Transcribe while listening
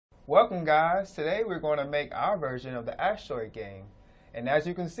Welcome guys, today we're going to make our version of the asteroid game. And as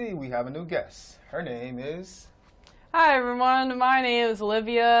you can see, we have a new guest. Her name is... Hi everyone, my name is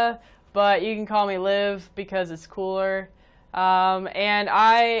Olivia, but you can call me Liv because it's cooler. And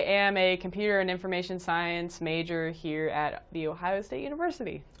I am a computer and information science major here at The Ohio State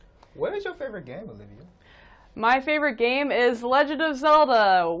University. What is your favorite game, Olivia? My favorite game is The Legend of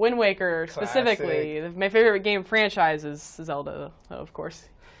Zelda, Wind Waker specifically. Classic. My favorite game franchise is Zelda, of course.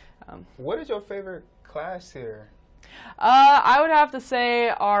 What is your favorite class here? I would have to say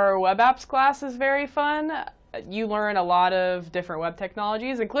our web apps class is very fun. You learn a lot of different web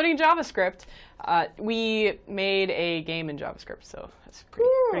technologies, including JavaScript. We made a game in JavaScript, so that's pretty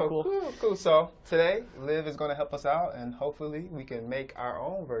cool. Cool. So today, Liv is going to help us out, and hopefully we can make our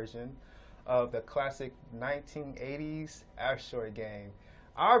own version of the classic 1980s asteroid game.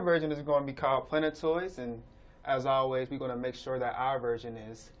 Our version is going to be called Planetoids, and as always, we're going to make sure that our version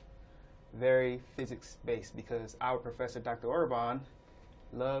is very physics-based because our professor, Dr. Orban,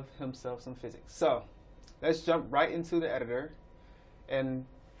 loved himself some physics. So let's jump right into the editor. And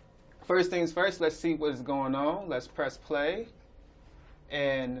first things first, let's see what is going on. Let's press play.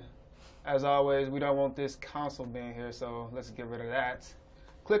 And as always, we don't want this console being here, so let's get rid of that.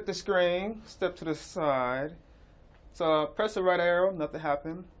 Click the screen, step to the side. So press the right arrow, nothing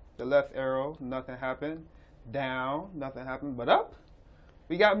happened. The left arrow, nothing happened. Down, nothing happened. But up,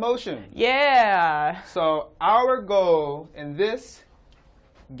 we got motion. Yeah. So our goal in this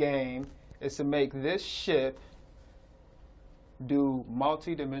game is to make this ship do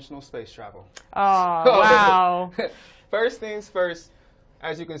multi-dimensional space travel. Oh, wow. First things first,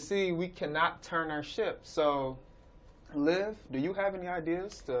 as you can see, we cannot turn our ship. So, Liv, do you have any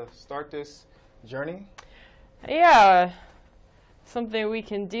ideas to start this journey? Yeah. Something we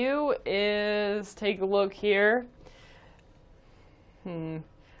can do is take a look here.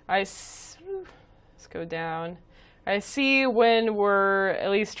 Let's go down. I see when we're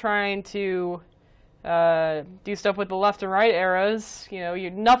at least trying to do stuff with the left and right arrows,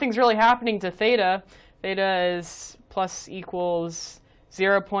 nothing's really happening to theta. Theta is plus equals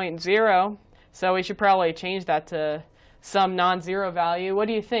 0.0, so we should probably change that to some non-zero value. What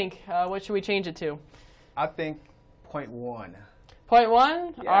do you think? What should we change it to? I think 0.1.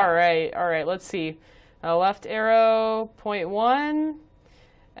 0.1? Yeah. All right, let's see. Left arrow, 0.1,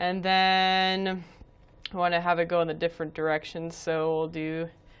 and then I want to have it go in the different directions, so we'll do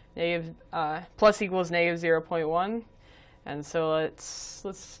plus equals negative 0.1, and so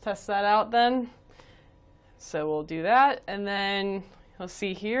let's test that out then. So we'll do that, and then we'll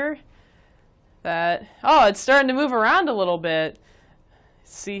see here that, it's starting to move around a little bit.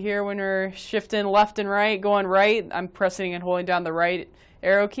 See here when we're shifting left and right, going right, I'm pressing and holding down the right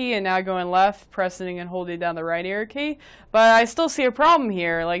arrow key, and now going left, pressing and holding down the right arrow key. But I still see a problem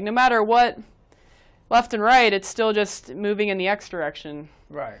here. Like, no matter what, left and right, it's still just moving in the X direction.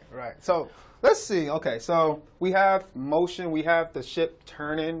 Right. So let's see. Okay, so we have motion. We have the ship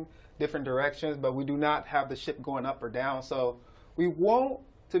turning different directions, but we do not have the ship going up or down. So we want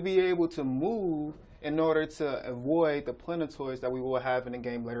to be able to move in order to avoid the planetoids that we will have in the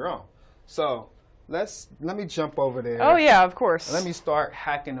game later on. So let me jump over there. Oh yeah, of course. Let me start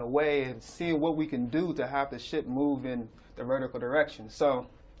hacking away and seeing what we can do to have the ship move in the vertical direction. So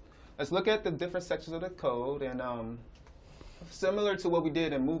let's look at the different sections of the code, and similar to what we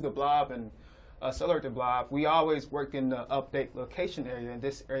did in Move the Blob and Accelerate the Blob, we always work in the update location area, in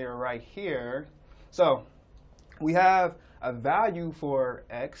this area right here. So we have a value for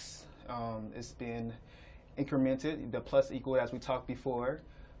X. It's been incremented, the plus equal as we talked before.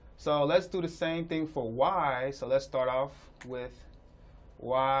 So let's do the same thing for Y. So let's start off with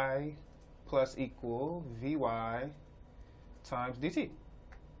Y plus equal Vy times dt.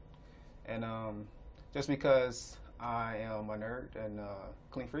 And just because I am a nerd and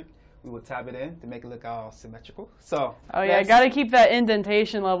clean freak, we will tab it in to make it look all symmetrical. So I got to keep that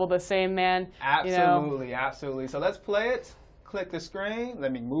indentation level the same, man. Absolutely, absolutely. So let's play it. Click the screen.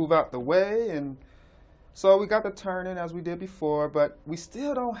 Let me move out the way, and so we got the turning as we did before, but we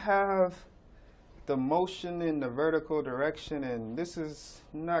still don't have the motion in the vertical direction, and this is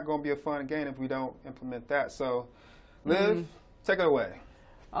not going to be a fun game if we don't implement that. So, Liv, take it away.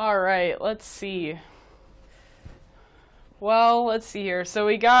 All right, let's see. Well, let's see here. So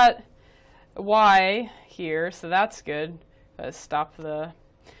we got Y here, so that's good. Let's stop the...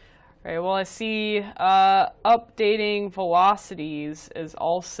 All right, well, I see updating velocities is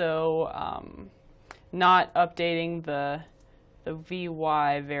also not updating the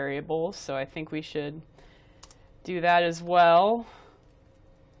Vy variable, so I think we should do that as well.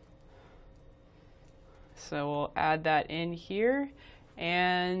 So we'll add that in here.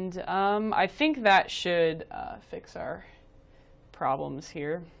 And I think that should fix our problems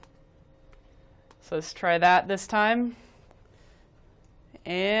here. So let's try that this time.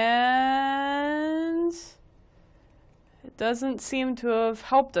 And it doesn't seem to have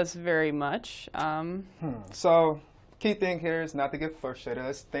helped us very much. So key thing here is not to get frustrated.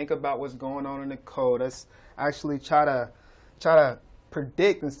 Let's think about what's going on in the code. Let's actually try to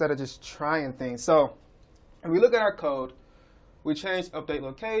predict instead of just trying things. So if we look at our code, we changed update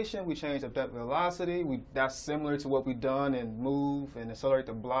location, we changed update velocity. That's similar to what we've done in move and accelerate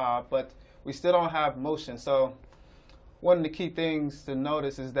the blob, but we still don't have motion. So one of the key things to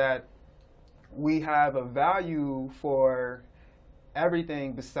notice is that we have a value for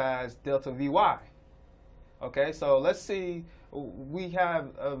everything besides delta Vy. Okay, so let's see, we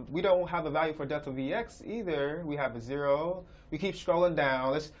don't have a value for delta Vx either. We have a 0. We keep scrolling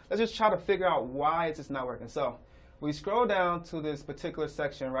down. Let's just try to figure out why it's just not working. So we scroll down to this particular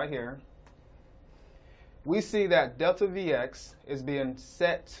section right here. We see that delta Vx is being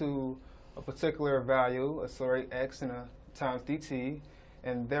set to a particular value, accelerate x and a times dt,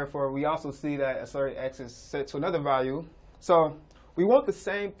 and therefore we also see that accelerate x is set to another value. So we want the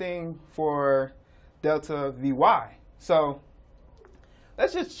same thing for delta Vy. So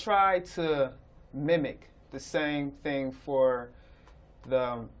let's just try to mimic the same thing for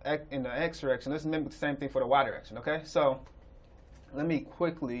in the x direction. Let's mimic the same thing for the y direction, okay? So let me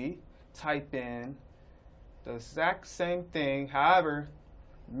quickly type in the exact same thing, however,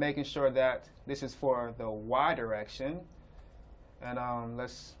 making sure that this is for the y direction. And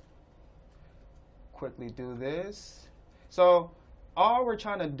let's quickly do this. So all we're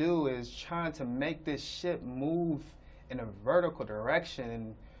trying to do is trying to make this ship move in a vertical direction.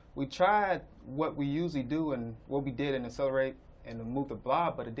 And we tried what we usually do and what we did in accelerate and to move the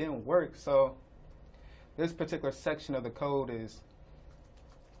blob, but it didn't work. So this particular section of the code is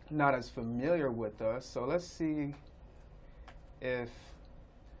not as familiar with us. So let's see if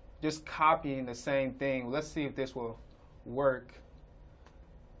just copying the same thing, let's see if this will work.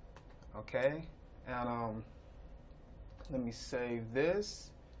 Okay, and let me save this.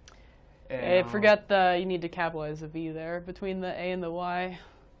 And, I forgot you need to capitalize the V there between the A and the Y.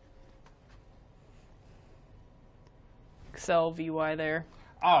 Excel VY there.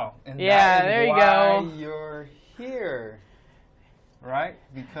 Oh, and yeah, that is there you why go. You're here, right?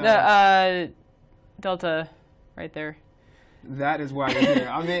 Because delta, right there. That is why you're here.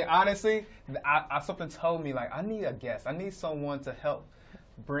 I mean, honestly, something told me like I need a guest. I need someone to help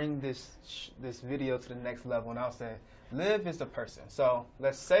bring this video to the next level. And I'll say, Liv is the person. So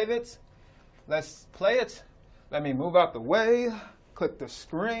let's save it. Let's play it. Let me move out the way. Click the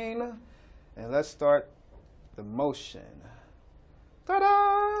screen, and let's start the motion. Ta-da!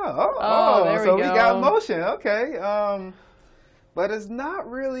 Oh, there so we go. We got motion. Okay. But it's not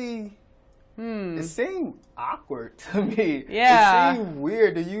really. It seemed awkward to me. Yeah. It seemed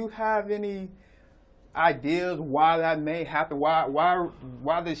weird. Do you have any ideas why that may happen?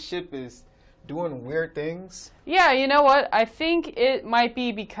 Why this ship is doing weird things? Yeah, you know what? I think it might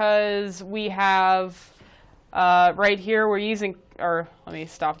be because we have right here we're using, or let me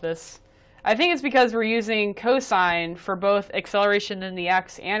stop this. I think it's because we're using cosine for both acceleration in the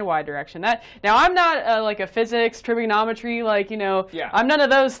x and y direction. Now, I'm not like a physics, trigonometry, Yeah. I'm none of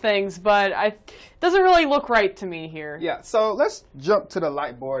those things, but it doesn't really look right to me here. Yeah, so let's jump to the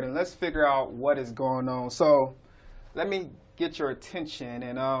light board and let's figure out what is going on. So let me get your attention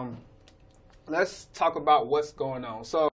and let's talk about what's going on. So